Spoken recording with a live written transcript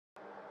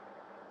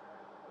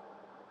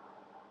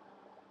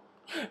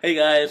Hey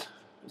guys,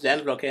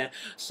 Xandervlog here.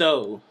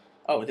 So,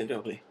 oh, I didn't do it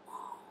properly.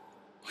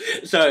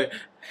 So,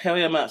 here I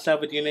am outside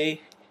with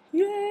uni.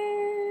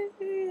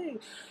 Yay!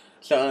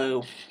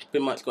 So,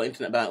 pretty much got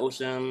internet back.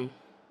 Awesome.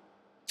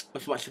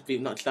 Not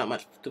that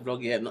much to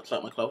vlog yet. Not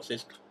start my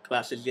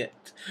classes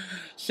yet.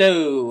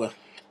 So,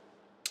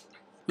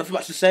 nothing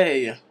much to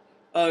say.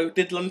 Oh,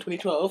 did London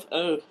 2012?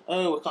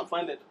 Oh, I can't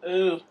find it.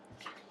 Oh.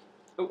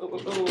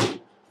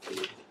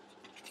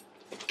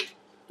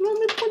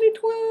 London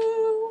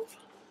 2012.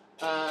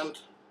 And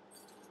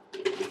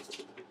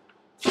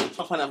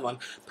I'll find another one.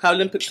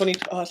 Paralympics 20.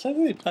 Oh, so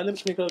rude.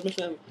 Paralympics 2012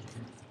 mission.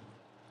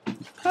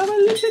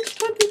 Paralympics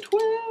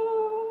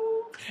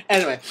 2012.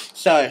 Anyway,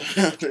 so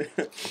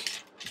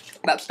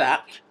that's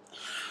that.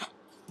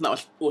 That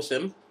was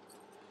awesome.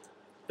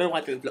 Don't know why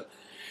I didn't vlog.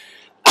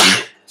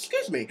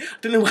 Excuse me.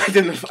 Don't know why I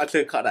didn't. I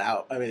should cut that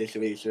out. I really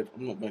should.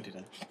 I'm not going to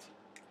though.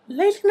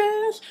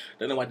 Laziness.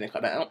 Don't know why I didn't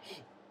cut that out.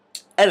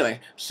 Anyway,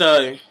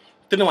 so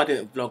don't know why I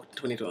didn't vlog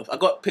 2012. I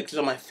got pictures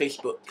on my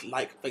Facebook,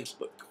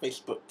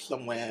 Facebook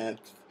somewhere.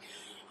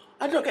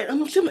 I don't get.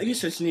 I'm still not used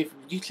to this new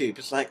YouTube.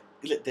 It's like,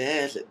 is it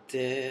there? Is it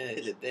there?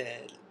 Is it there?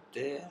 Is it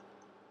there?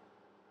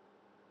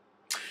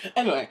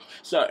 Anyway,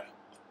 so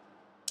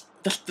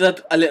just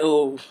did a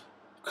little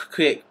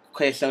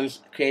Creation's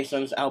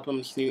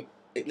album's new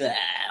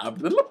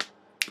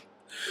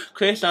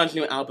Creation's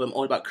new album,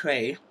 all about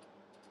Cray.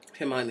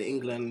 Came out in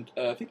England.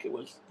 I think it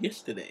was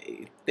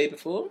yesterday, day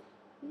before,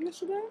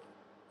 yesterday.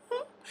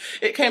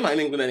 It came out in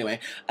England anyway,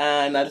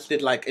 and I just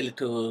did like a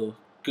little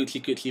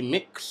Gucci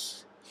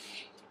mix.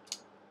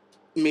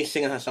 Me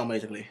singing her song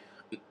basically.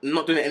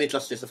 Not doing it any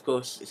justice, of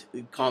course.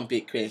 You can't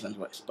beat Creation's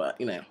voice, but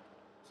you know,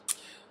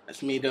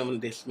 that's me doing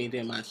this, me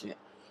doing my shit.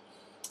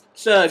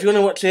 So if you want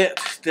to watch it,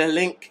 the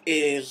link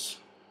is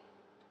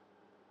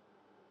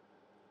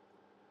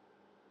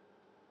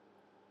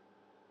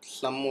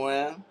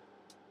somewhere.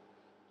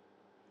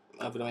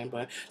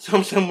 Somewhere.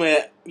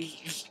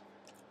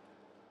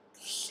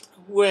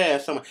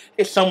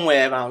 It's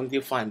somewhere around.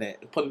 You'll find it.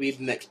 It'll probably be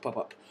the next pop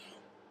up.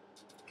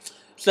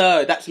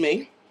 So that's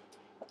me.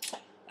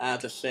 I'll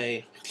just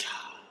say